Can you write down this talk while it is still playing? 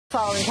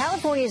Following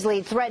California's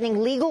lead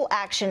threatening legal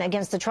action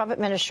against the Trump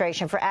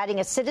administration for adding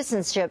a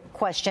citizenship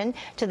question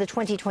to the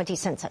 2020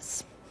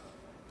 census.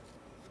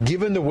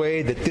 Given the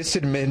way that this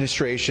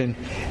administration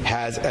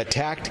has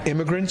attacked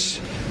immigrants,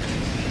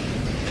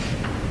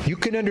 you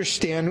can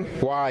understand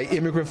why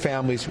immigrant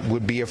families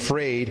would be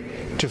afraid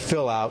to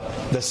fill out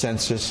the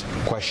census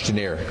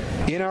questionnaire.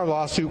 In our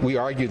lawsuit, we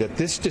argue that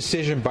this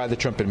decision by the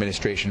Trump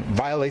administration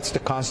violates the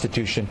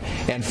Constitution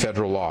and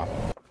federal law.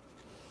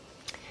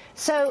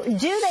 So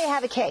do they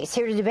have a case?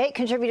 Here to debate,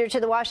 contributor to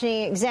the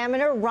Washington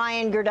Examiner,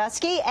 Ryan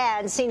Girdusky,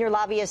 and senior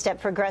lobbyist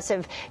at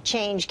Progressive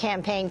Change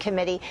Campaign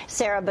Committee,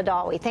 Sarah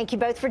Bawadi. Thank you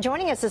both for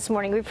joining us this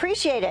morning. We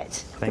appreciate it.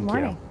 Thank you.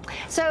 Good morning.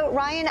 So,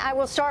 Ryan, I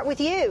will start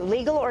with you.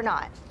 Legal or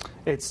not?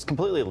 It's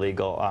completely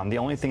legal. The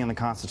only thing in the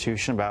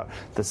Constitution about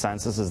the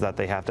census is that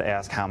they have to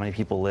ask how many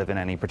people live in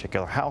any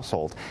particular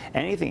household.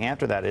 Anything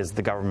after that is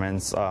the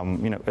government's,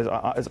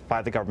 is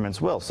by the government's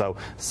will. So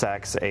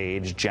sex,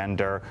 age,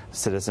 gender,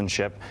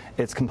 citizenship.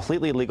 It's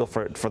completely legal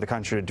for the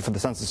country, for the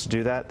census to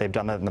do that. They've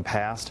done that in the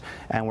past,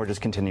 and we're just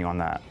continuing on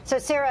that. So,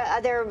 Sarah,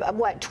 there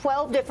are,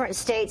 12 different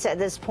states at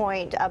this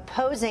point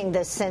opposing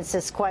this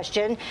census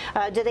question.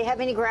 Do they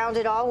have any ground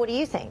at all? What do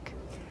you think?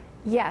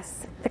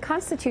 Yes, the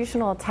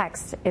constitutional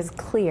text is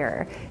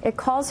clear. It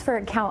calls for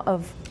a count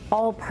of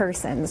all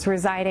persons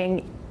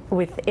residing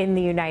within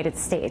the United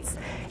States.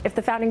 If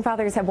the Founding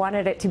Fathers had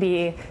wanted it to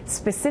be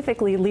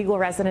specifically legal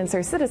residents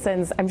or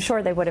citizens, I'm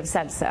sure they would have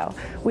said so.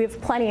 We have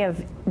plenty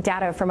of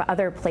data from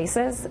other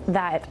places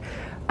that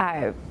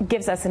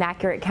gives us an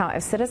accurate count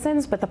of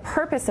citizens, but the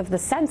purpose of the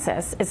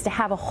census is to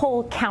have a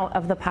whole count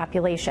of the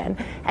population,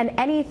 and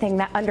anything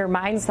that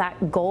undermines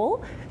that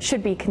goal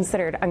should be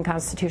considered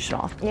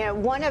unconstitutional. You know,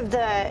 one of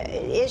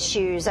the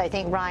issues, I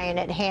think, Ryan,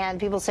 at hand,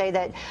 people say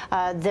that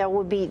there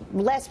will be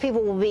less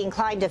people will be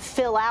inclined to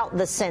fill out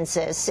the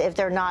census if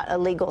they're not a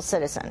legal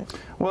citizen.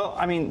 Well,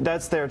 I mean,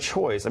 that's their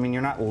choice. I mean,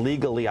 you're not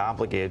legally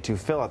obligated to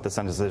fill out the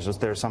census.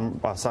 There's some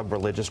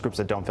sub-religious groups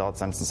that don't fill out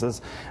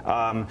censuses,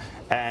 and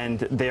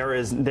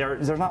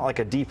there's not like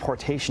a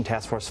deportation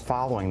task force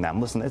following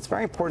them. Listen, it's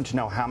very important to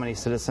know how many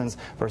citizens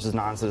versus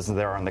non-citizens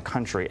there are in the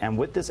country, and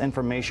with this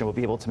information, we'll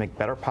be able to make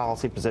better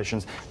policy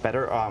positions,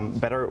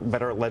 better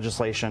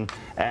legislation,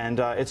 and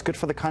it's good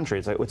for the country.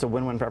 It's a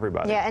win-win for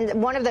everybody. Yeah,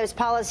 and one of those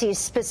policies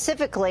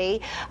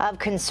specifically of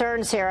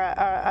concern, Sarah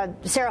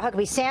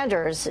Huckabee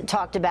Sanders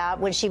talked about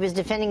when she was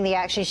defending the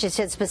action. She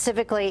said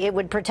specifically it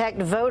would protect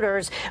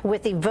voters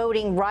with the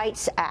Voting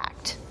Rights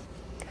Act.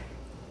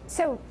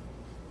 So,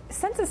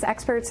 census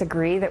experts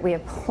agree that we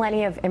have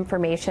plenty of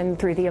information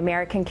through the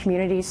American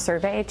Community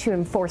Survey to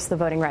enforce the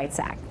Voting Rights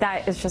Act.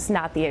 That is just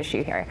not the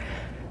issue here.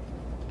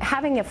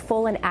 Having a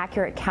full and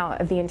accurate count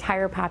of the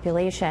entire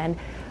population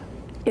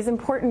is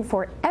important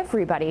for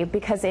everybody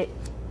because it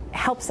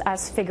helps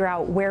us figure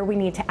out where we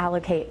need to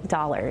allocate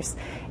dollars.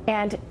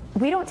 And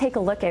we don't take a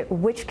look at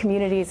which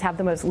communities have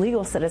the most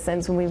legal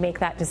citizens when we make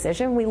that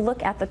decision. We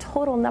look at the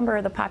total number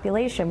of the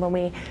population when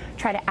we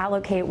try to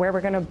allocate where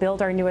we're going to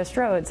build our newest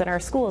roads and our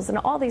schools and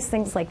all these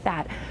things like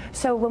that.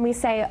 So when we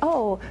say,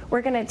 oh,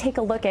 we're going to take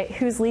a look at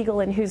who's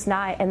legal and who's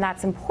not, and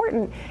that's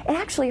important, it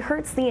actually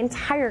hurts the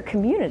entire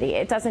community.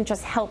 It doesn't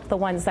just help the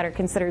ones that are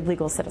considered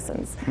legal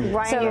citizens.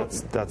 Ryan,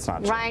 that's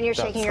not true. Ryan, you're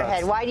shaking your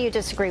head. Why do you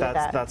disagree with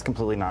that? That's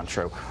completely not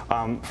true.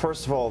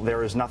 First of all,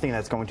 there is nothing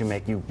that's going to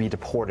make you be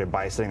deported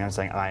by sitting there and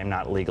saying, I am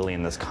not legally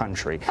in this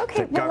country.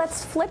 Okay, well,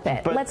 let's flip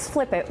it. Let's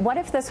flip it. What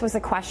if this was a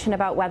question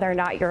about whether or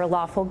not you're a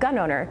lawful gun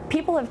owner?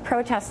 People have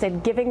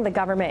protested giving the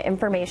government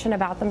information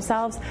about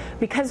themselves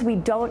because we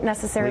don't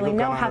necessarily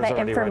know how that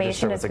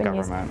information is being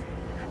used.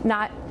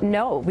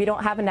 No, we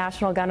don't have a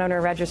national gun owner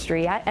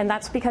registry yet, and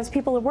that's because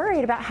people are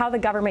worried about how the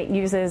government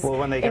uses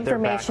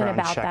information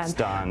about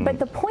them. But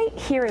the point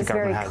here is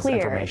very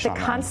clear. The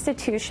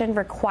Constitution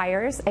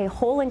requires a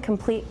whole and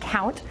complete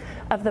count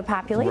of the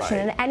population,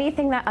 and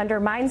anything that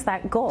undermines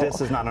that goal. This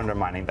is not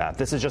undermining that.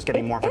 This is just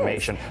getting more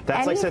information.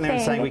 That's like sitting there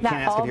and saying we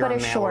can't ask if you're a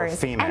male or a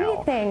female.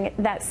 Anything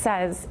that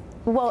says,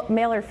 well,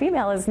 male or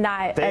female is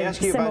not a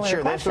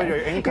similar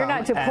question. You're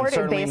not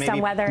deported based on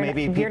whether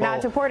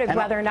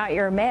or not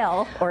you're a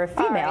male or a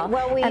female.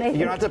 Right,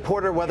 you're not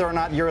deported whether or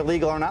not you're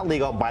legal or not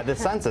legal by the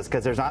census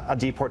because there's not a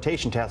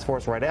deportation task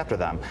force right after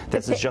them.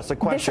 This is just a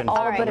question. This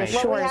all but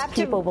assures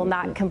people will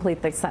not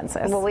complete the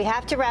census. Well, we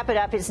have to wrap it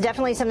up. It's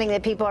definitely something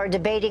that people are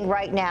debating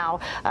right now,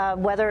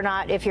 whether or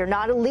not, if you're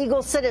not a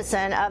legal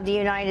citizen of the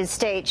United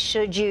States,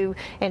 should you,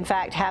 in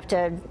fact, have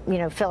to,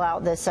 fill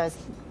out this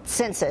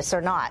census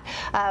or not.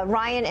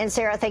 Ryan and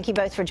Sarah, thank you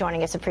both for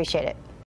joining us. Appreciate it.